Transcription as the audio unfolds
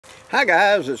Hi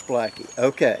guys, it's Blackie.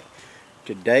 Okay,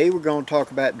 today we're going to talk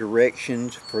about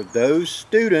directions for those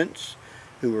students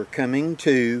who are coming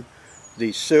to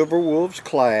the Silver Wolves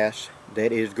class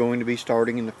that is going to be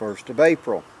starting in the 1st of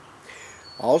April.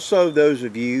 Also, those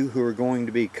of you who are going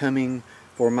to be coming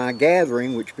for my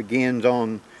gathering, which begins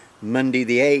on Monday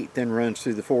the 8th and runs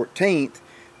through the 14th,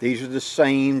 these are the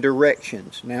same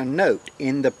directions. Now note,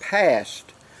 in the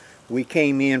past, we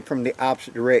came in from the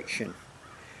opposite direction.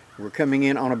 We're coming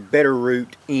in on a better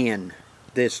route in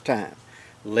this time.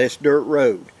 Less dirt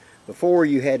road. Before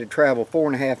you had to travel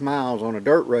 4.5 miles on a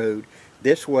dirt road.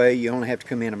 This way you only have to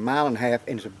come in 1.5 miles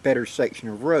and it's a better section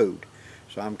of road.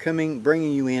 So I'm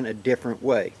bringing you in a different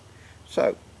way.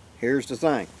 So here's the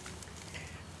thing.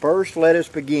 First, let us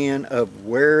begin of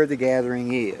where the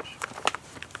gathering is.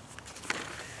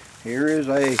 Here is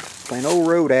a plain old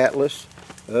road atlas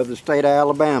of the state of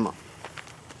Alabama.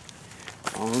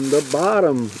 On the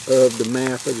bottom of the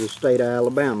map of the state of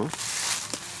Alabama,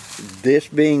 this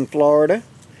being Florida,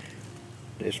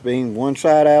 this being one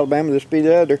side of Alabama, this be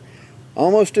the other,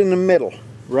 almost in the middle,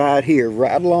 right here,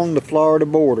 right along the Florida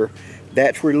border,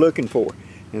 that's what we're looking for.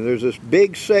 And there's this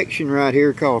big section right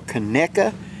here called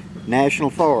Conecuh National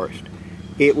Forest.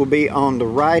 It will be on the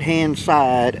right-hand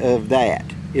side of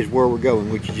that is where we're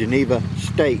going, which is Geneva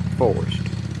State Forest.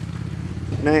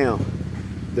 Now,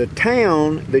 the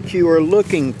town that you are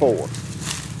looking for,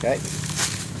 okay?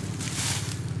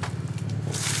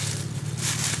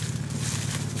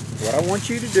 What I want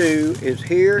you to do is,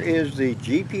 here is the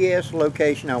GPS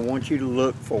location I want you to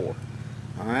look for,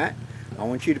 all right? I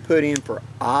want you to put in for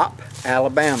Opp,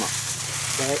 Alabama.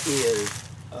 That is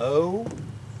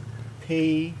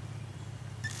O-P-P,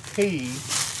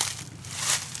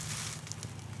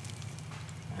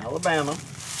 Alabama.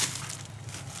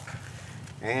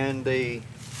 And the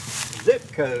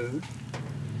zip code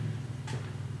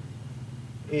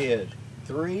is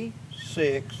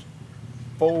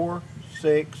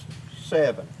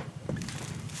 36467.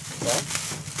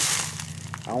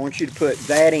 Okay? I want you to put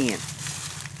that in.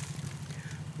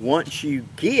 Once you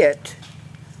get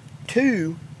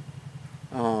to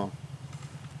Opp,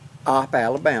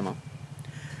 Alabama,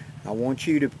 I want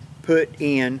you to put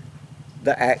in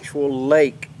the actual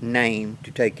lake name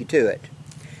to take you to it.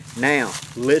 Now,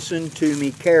 listen to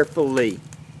me carefully,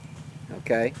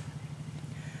 okay?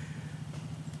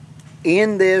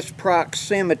 In this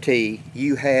proximity,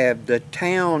 you have the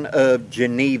town of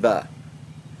Geneva.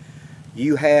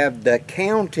 You have the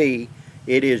county,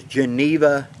 it is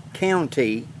Geneva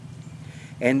County,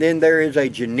 and then there is a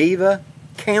Geneva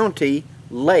County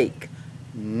Lake.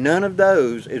 None of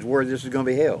those is where this is going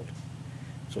to be held.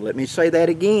 So let me say that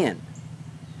again.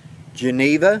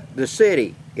 Geneva, the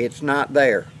city, it's not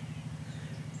there.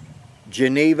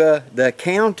 Geneva, the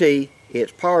county,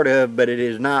 it's part of, but it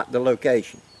is not the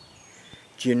location.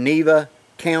 Geneva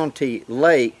County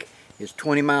Lake is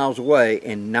 20 miles away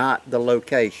and not the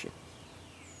location.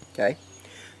 Okay?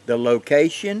 The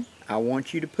location I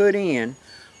want you to put in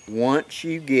once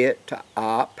you get to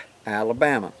Opp,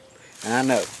 Alabama. And I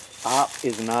know, Opp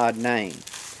is an odd name.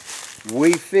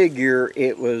 We figure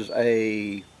it was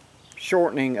a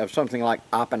shortening of something like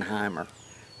Oppenheimer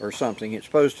or something. It's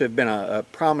supposed to have been a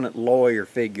prominent lawyer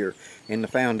figure in the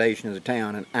foundation of the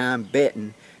town, and I'm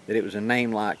betting that it was a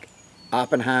name like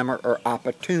Oppenheimer or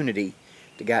Opportunity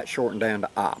that got shortened down to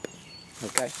Opp.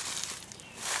 Okay?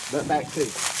 But back to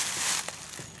it.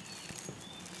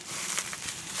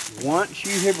 Once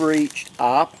you have reached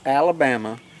Opp,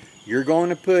 Alabama, you're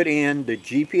going to put in the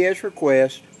GPS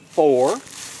request for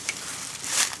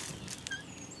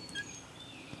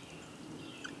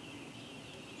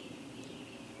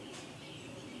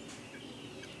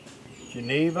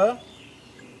Geneva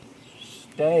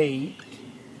State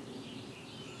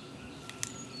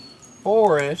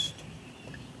Forest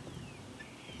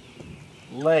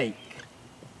Lake.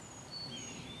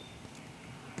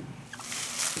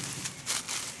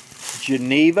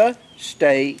 Geneva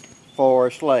State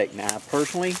Forest Lake. Now, I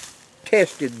personally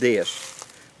tested this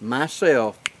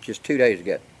myself just 2 days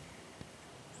ago.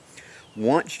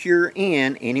 Once you're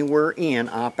in, anywhere in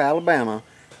Opp, Alabama,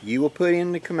 you will put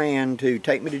in the command to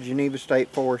take me to Geneva State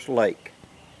Forest Lake.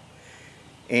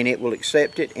 And it will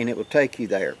accept it and it will take you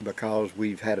there, because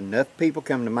we've had enough people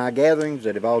come to my gatherings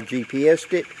that have all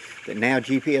GPS'd it, that now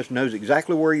GPS knows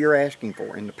exactly where you're asking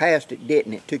for. In the past it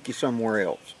didn't, it took you somewhere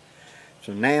else.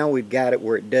 So now we've got it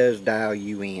where it does dial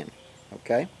you in.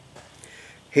 Okay?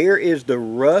 Here is the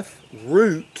rough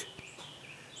route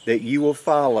that you will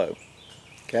follow.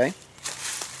 Okay?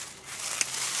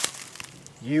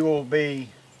 You will be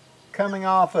coming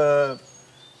off of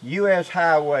US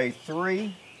Highway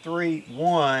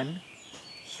 331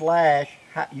 /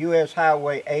 US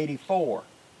Highway 84.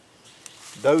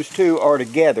 Those two are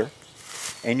together,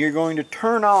 and you're going to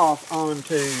turn off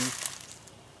onto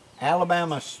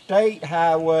Alabama State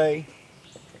Highway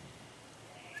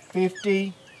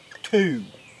 52.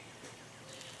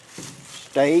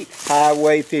 State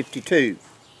Highway 52.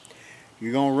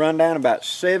 You're going to run down about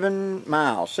 7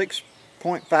 miles,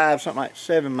 6.5, something like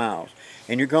 7 miles.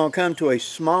 And you're going to come to a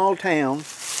small town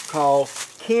called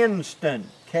Kinston,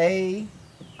 Kinston,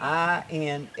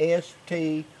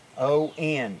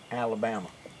 Alabama.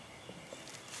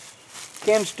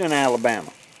 Kinston,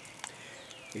 Alabama.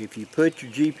 If you put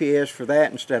your GPS for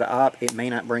that instead of op, it may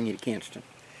not bring you to Kinston.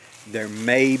 There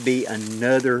may be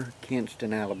another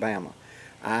Kinston, Alabama.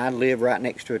 I live right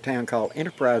next to a town called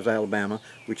Enterprise, Alabama,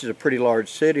 which is a pretty large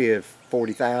city of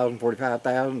 40,000,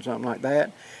 45,000, something like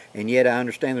that. And yet I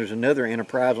understand there's another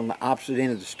Enterprise on the opposite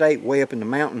end of the state, way up in the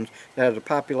mountains, that has a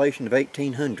population of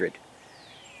 1,800.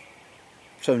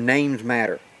 So names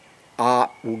matter.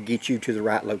 Op will get you to the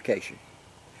right location.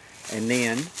 And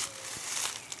then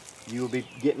you will be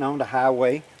getting on to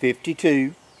Highway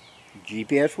 52.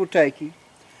 GPS will take you.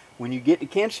 When you get to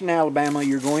Kinston, Alabama,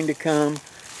 you're going to come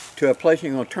to a place and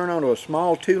you're going to turn onto a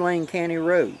small 2-lane county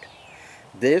road.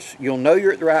 This, you'll know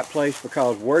you're at the right place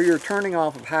because where you're turning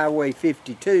off of Highway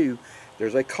 52,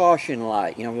 there's a caution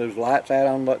light. You know, those lights out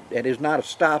on the, it is not a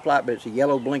stoplight, but it's a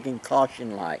yellow blinking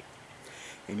caution light.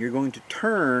 And you're going to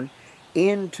turn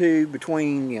into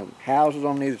between, you know, houses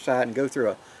on the other side and go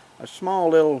through a small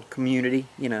little community,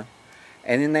 you know.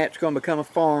 And then that's going to become a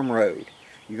farm road.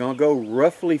 You're going to go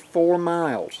roughly 4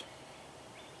 miles.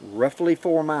 Roughly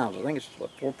 4 miles. I think it's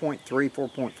 4.3,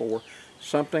 4.4,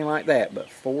 something like that, but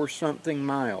 4-something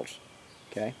miles.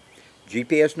 Okay?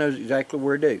 GPS knows exactly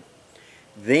where to do.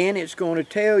 Then it's going to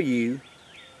tell you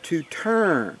to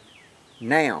turn.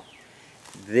 Now,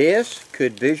 this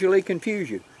could visually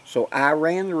confuse you, so I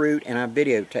ran the route and I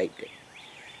videotaped it.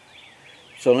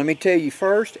 So let me tell you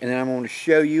first, and then I'm going to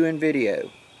show you in video.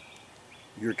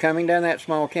 You're coming down that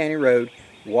small county road.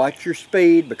 Watch your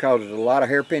speed because there's a lot of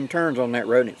hairpin turns on that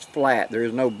road and it's flat. There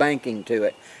is no banking to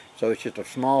it. So it's just a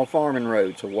small farming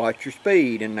road. So watch your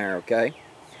speed in there, okay?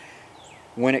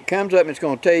 When it comes up, it's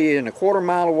going to tell you in a 1/4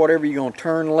 mile or whatever, you're going to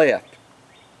turn left.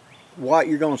 What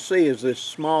you're going to see is this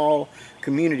small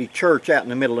community church out in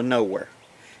the middle of nowhere.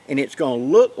 And it's going to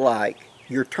look like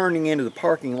you're turning into the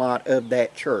parking lot of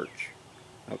that church.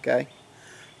 Okay?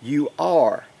 You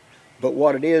are. But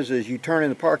what it is you turn in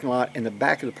the parking lot and the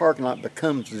back of the parking lot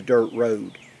becomes the dirt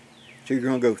road. So you're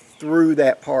going to go through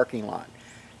that parking lot.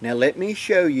 Now let me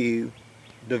show you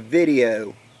the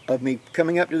video of me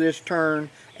coming up to this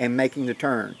turn and making the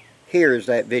turn. Here is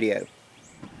that video.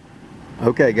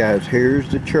 Okay guys, here's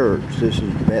the church. This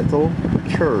is Bethel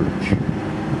Church.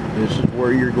 This is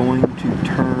where you're going to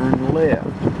turn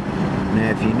left.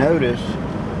 Now if you notice,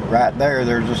 right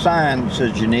there's a sign that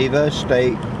says Geneva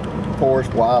State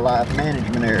Forest Wildlife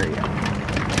Management Area.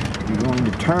 You're going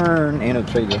to turn and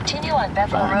it'll say the continue on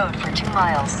Bethel Road for 2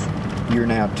 miles. You're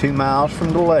now 2 miles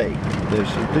from the lake. This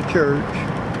is the church,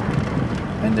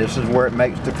 and this is where it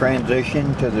makes the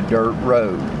transition to the dirt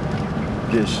road.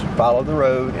 Just follow the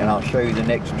road and I'll show you the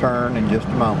next turn in just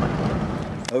a moment.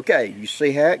 Okay, you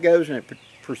see how it goes and it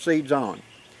proceeds on.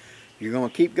 You're going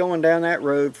to keep going down that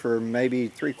road for maybe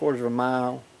 3/4 of a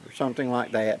mile or something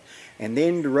like that, and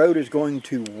then the road is going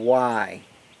to Y.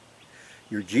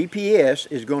 Your GPS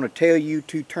is going to tell you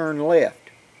to turn left.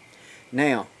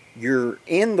 Now, you're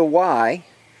in the Y,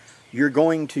 you're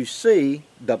going to see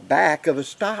the back of a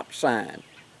stop sign.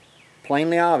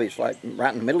 Plainly obvious, like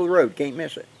right in the middle of the road, can't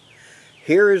miss it.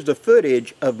 Here is the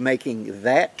footage of making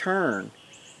that turn,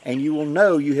 and you will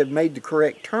know you have made the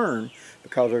correct turn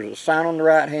because there's a sign on the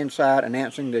right hand side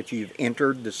announcing that you've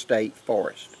entered the state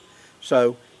forest.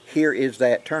 So here is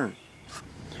that turn.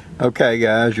 Okay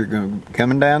guys, you're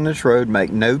coming down this road,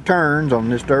 make no turns on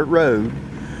this dirt road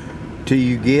till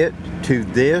you get to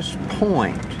this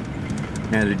point.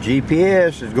 Now the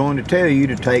GPS is going to tell you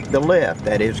to take the left.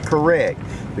 That is correct.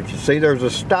 But you see there's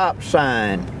a stop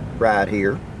sign right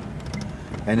here.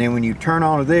 And then when you turn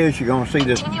onto this, you're going to see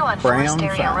this continue on brown Forest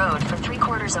Area sign. Road for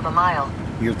 3/4 of a mile.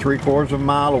 You're 3/4 of a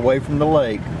mile away from the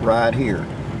lake right here.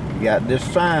 You got this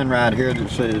sign right here that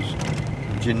says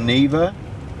Geneva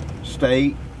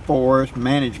State Forest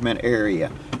Management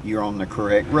Area. You're on the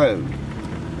correct road.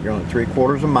 You're only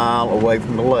 3/4 of a mile away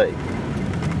from the lake.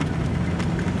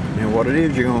 And what it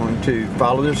is, you're going to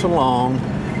follow this along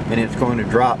and it's going to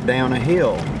drop down a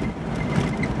hill.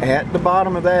 At the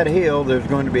bottom of that hill, there's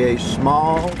going to be a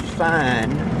small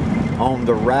sign on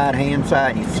the right hand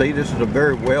side. You see this is a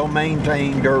very well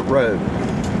maintained dirt road.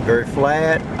 Very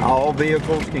flat, all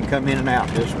vehicles can come in and out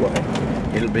this way.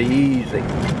 It'll be easy.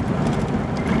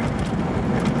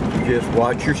 Just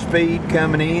watch your speed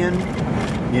coming in.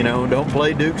 You know, don't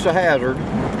play Dukes of Hazzard,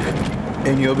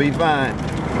 and you'll be fine.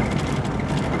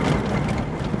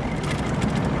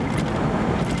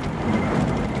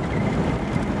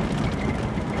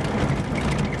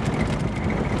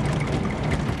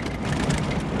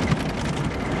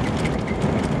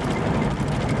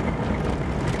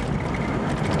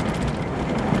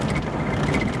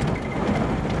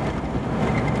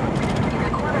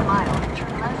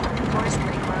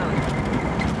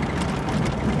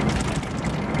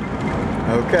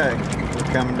 Okay,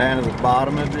 we're coming down to the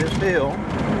bottom of this hill.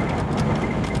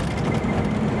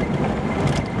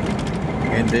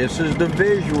 And this is the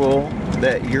visual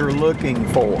that you're looking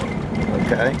for,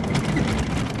 okay?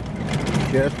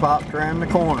 Just popped around the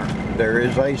corner. There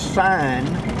is a sign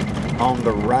on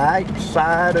the right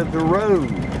side of the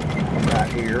road,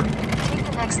 right here. Take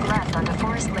the next left onto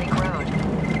Forest Lake Road.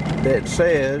 That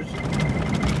says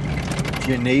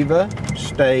Geneva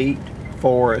State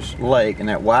Forest Lake, and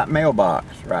that white mailbox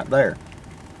right there.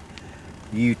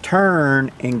 You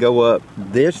turn and go up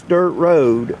this dirt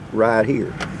road right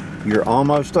here. You're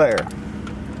almost there.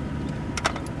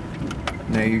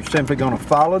 Now you're simply going to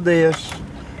follow this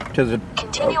to the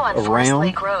Continue on Forest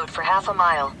Lake Road for half a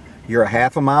mile. You're a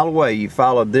half a mile away. You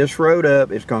follow this road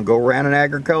up. It's going to go around an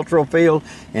agricultural field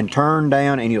and turn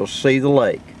down, and you'll see the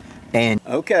lake. And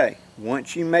okay,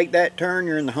 once you make that turn,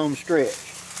 you're in the home stretch.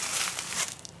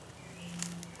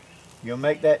 You'll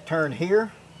make that turn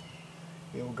here.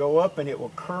 It will go up and it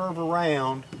will curve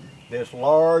around this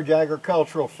large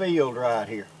agricultural field right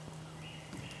here.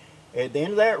 At the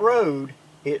end of that road,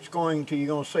 it's going to, you're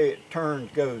going to see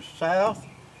it goes south,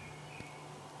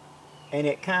 and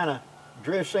it kind of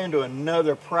drifts into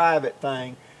another private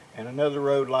thing and another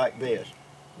road like this.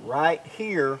 Right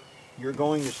here, you're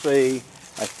going to see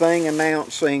a thing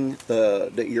announcing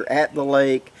that you're at the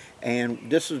lake, and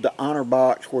this is the honor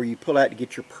box where you pull out to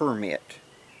get your permit.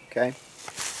 Okay,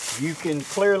 you can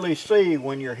clearly see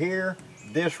when you're here,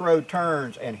 this road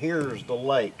turns and here's the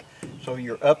lake. So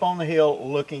you're up on the hill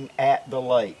looking at the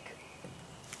lake.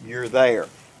 You're there.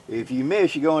 If you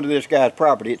miss, you go into this guy's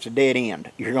property, it's a dead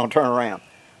end. You're going to turn around.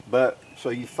 But so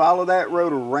you follow that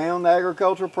road around the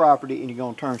agricultural property and you're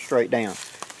going to turn straight down.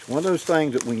 It's one of those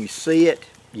things that when you see it,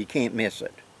 you can't miss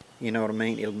it. You know what I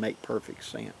mean? It'll make perfect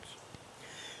sense.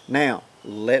 Now,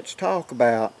 let's talk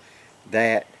about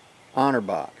that honor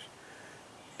box.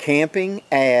 Camping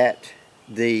at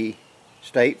the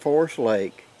State Forest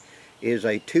Lake is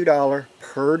a $2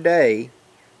 per day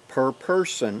per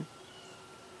person.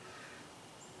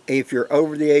 If you're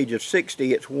over the age of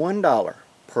 60, it's $1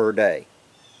 per day.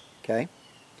 Okay?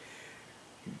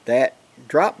 That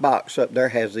drop box up there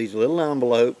has these little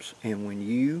envelopes, and when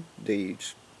you, the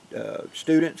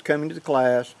students coming to the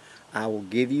class, I will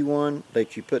give you one,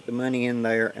 let you put the money in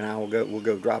there, and we'll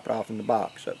go drop it off in the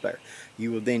box up there.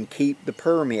 You will then keep the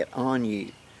permit on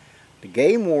you. The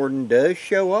game warden does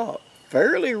show up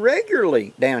fairly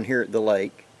regularly down here at the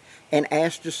lake and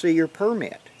asks to see your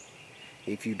permit.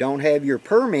 If you don't have your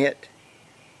permit,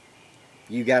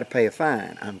 you got to pay a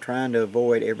fine. I'm trying to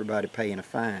avoid everybody paying a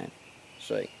fine.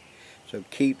 See? So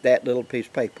keep that little piece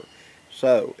of paper.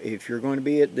 So if you're going to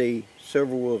be at the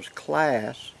Silver Wolves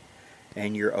class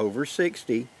and you're over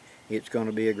 60, it's going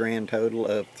to be a grand total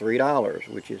of $3,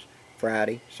 which is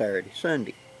Friday, Saturday,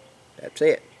 Sunday. That's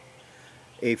it.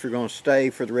 If you're going to stay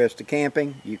for the rest of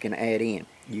camping, you can add in.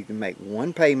 You can make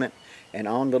one payment, and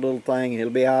on the little thing, and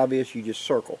it'll be obvious, you just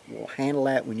circle. We'll handle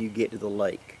that when you get to the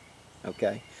lake.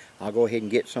 Okay? I'll go ahead and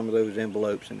get some of those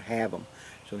envelopes and have them.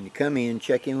 So when you come in,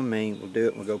 check in with me, we'll do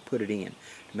it, and we'll go put it in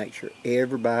to make sure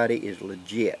everybody is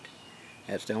legit.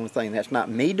 That's the only thing. That's not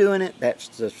me doing it, that's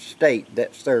the state.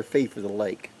 That's their fee for the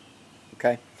lake.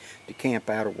 Okay? To camp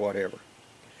out or whatever.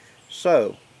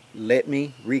 So, let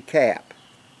me recap.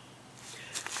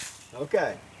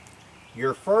 Okay,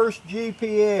 your first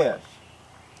GPS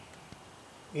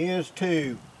is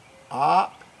to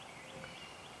Opp,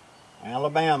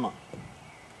 Alabama.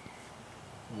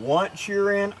 Once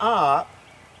you're in Opp,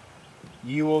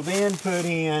 you will then put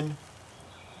in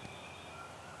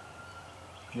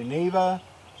Geneva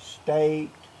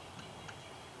State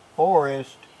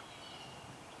Forest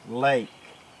Lake.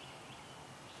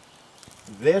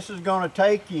 This is going to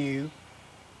take you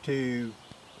to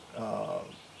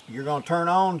you're going to turn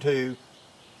on to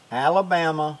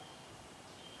Alabama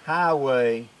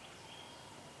Highway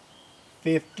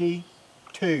 52.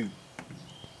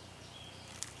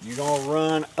 You're going to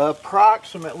run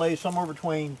approximately somewhere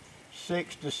between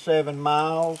 6 to 7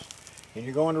 miles, and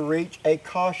you're going to reach a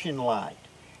caution light.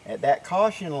 At that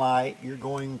caution light, you're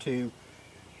going to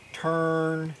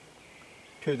turn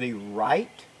to the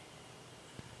right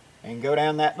and go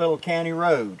down that little county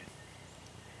road.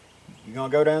 You're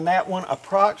going to go down that one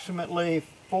approximately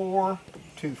 4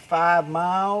 to 5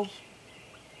 miles,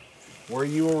 where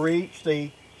you will reach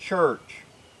the church.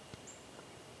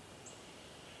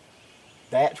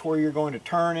 That's where you're going to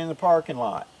turn in the parking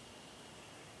lot.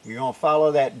 You're going to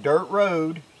follow that dirt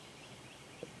road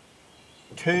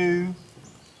to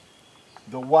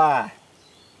the Y.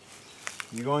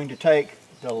 You're going to take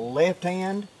the left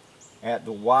hand at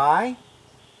the Y,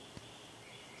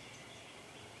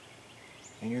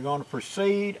 and you're going to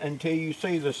proceed until you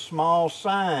see the small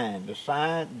sign,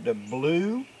 the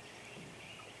blue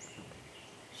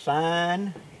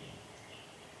sign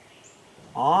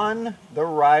on the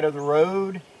right of the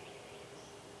road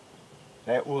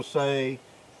that will say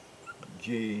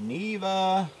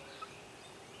Geneva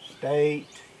State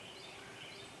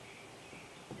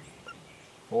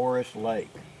Forest Lake.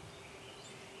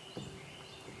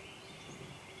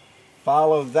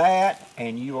 Follow that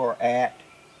and you are at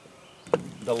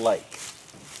the lake.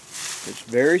 It's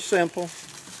very simple.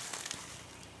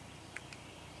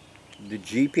 The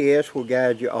GPS will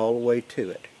guide you all the way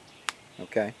to it.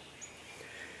 Okay?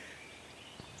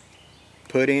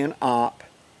 Put in OP,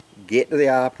 get to the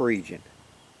OP region,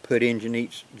 put in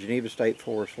Geneva State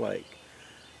Forest Lake,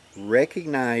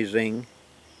 recognizing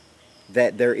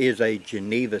that there is a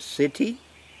Geneva City,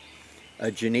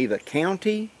 a Geneva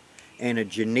County, and a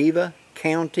Geneva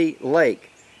County Lake.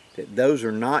 That those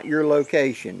are not your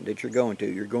location that you're going to.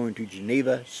 You're going to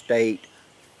Geneva State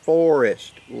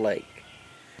Forest Lake.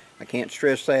 I can't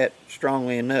stress that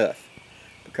strongly enough,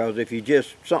 because if you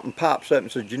just, something pops up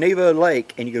and says Geneva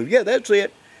Lake, and you go, yeah, that's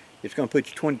it, it's going to put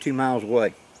you 22 miles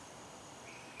away.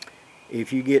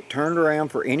 If you get turned around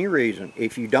for any reason,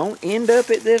 if you don't end up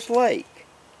at this lake,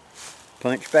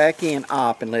 punch back in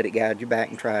OP and let it guide you back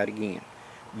and try it again.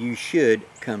 You should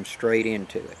come straight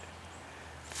into it.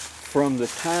 From the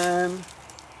time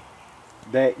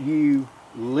that you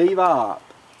leave OP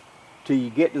till you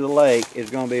get to the lake is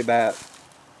going to be about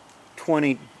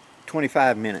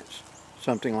 25 minutes,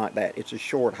 something like that. It's a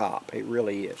short hop, it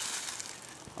really is.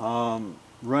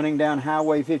 Running down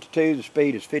Highway 52, the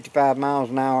speed is 55 miles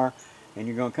an hour, and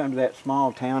you're going to come to that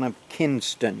small town of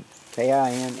Kinston.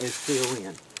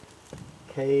 K-I-N-S-T-O-N.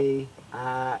 K-I-N-S-T-O-N.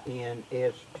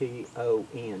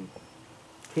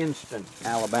 Kinston,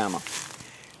 Alabama.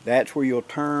 That's where you'll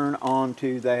turn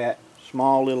onto that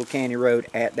small little county road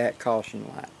at that caution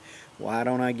light. Why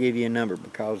don't I give you a number?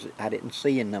 Because I didn't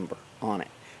see a number on it.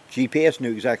 GPS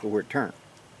knew exactly where to turn.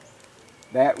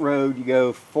 That road, you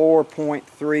go 4.3,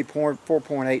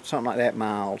 4.8, something like that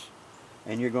miles,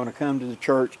 and you're going to come to the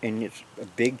church, and it's a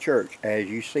big church. As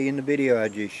you see in the video I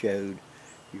just showed,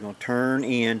 you're going to turn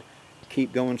in,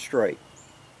 keep going straight.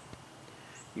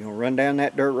 You're going to run down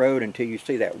that dirt road until you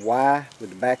see that Y with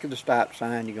the back of the stop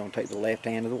sign. You're going to take the left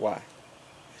hand of the Y.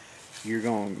 You're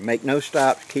going to make no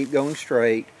stops, keep going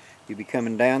straight. You'll be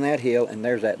coming down that hill, and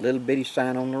there's that little bitty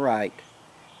sign on the right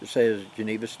that says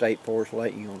Geneva State Forest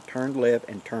Lake. You're going to turn left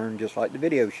and turn just like the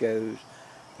video shows,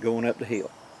 going up the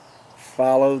hill.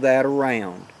 Follow that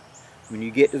around. When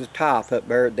you get to the top up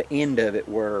there at the end of it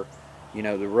where, you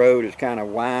know, the road is kind of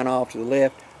winding off to the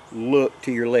left, look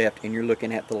to your left and you're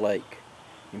looking at the lake.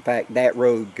 In fact, that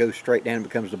road goes straight down and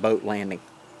becomes the boat landing.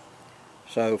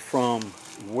 So from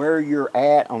where you're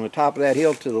at on the top of that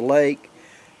hill to the lake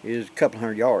is a couple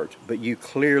hundred yards, but you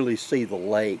clearly see the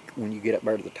lake when you get up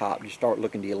there to the top. Just start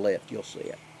looking to your left, you'll see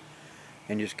it.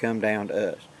 And just come down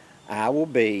to us. I will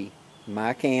be,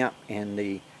 my camp and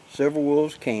the Silver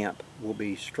Wolves camp will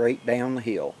be straight down the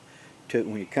hill.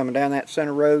 When you're coming down that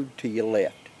center road, to your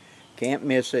left. Can't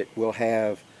miss it. We'll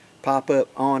have pop-up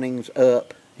awnings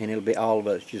up, and it'll be all of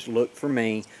us. Just look for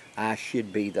me. I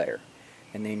should be there.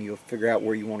 And then you'll figure out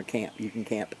where you want to camp. You can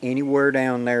camp anywhere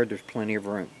down there. There's plenty of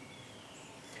room.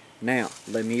 Now,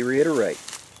 let me reiterate.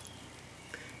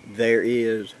 There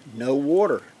is no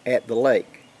water at the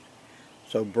lake.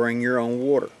 So bring your own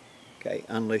water. Okay,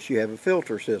 unless you have a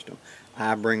filter system.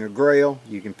 I bring a Grail.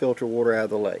 You can filter water out of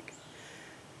the lake.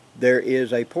 There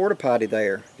is a porta potty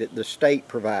there that the state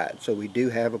provides. So we do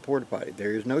have a porta potty.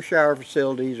 There is no shower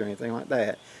facilities or anything like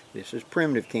that. This is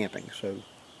primitive camping. So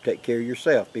take care of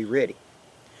yourself. Be ready.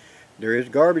 There is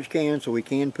garbage cans, so we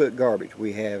can put garbage.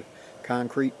 We have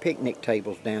concrete picnic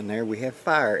tables down there. We have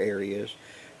fire areas,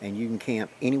 and you can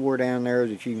camp anywhere down there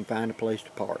that you can find a place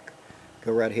to park.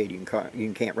 Go right ahead. You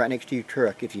can camp right next to your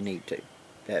truck if you need to.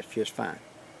 That's just fine.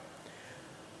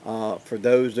 For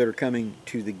those that are coming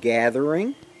to the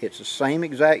gathering, it's the same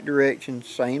exact direction,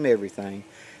 same everything.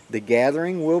 The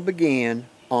gathering will begin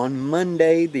on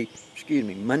Monday the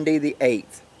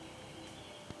 8th.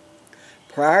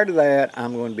 Prior to that,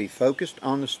 I'm going to be focused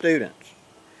on the students.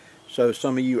 So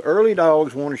some of you early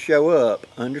dogs want to show up.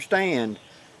 Understand,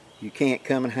 you can't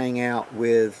come and hang out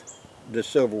with the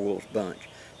Silver Wolves bunch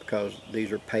because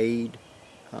these are paid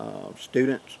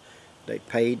students. They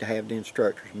paid to have the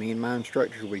instructors. Me and my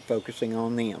instructors will be focusing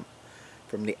on them.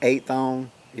 From the 8th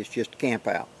on, it's just a camp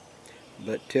out.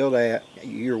 But till that,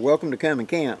 you're welcome to come and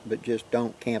camp, but just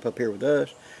don't camp up here with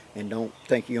us, and don't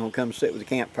think you're going to come sit with the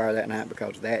campfire that night,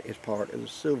 because that is part of the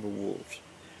Silver Wolves.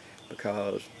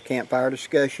 Because campfire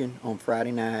discussion on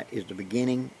Friday night is the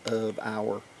beginning of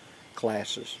our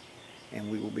classes, and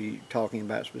we will be talking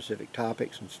about specific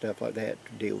topics and stuff like that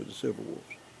to deal with the Silver Wolves.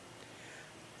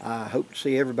 I hope to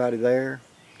see everybody there.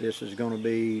 This is going to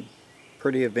be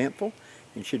pretty eventful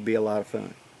and should be a lot of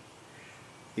fun.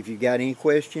 If you've got any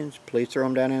questions, please throw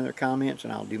them down in the comments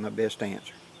and I'll do my best to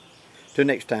answer. Till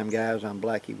next time, guys, I'm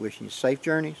Blackie wishing you safe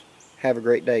journeys. Have a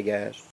great day, guys.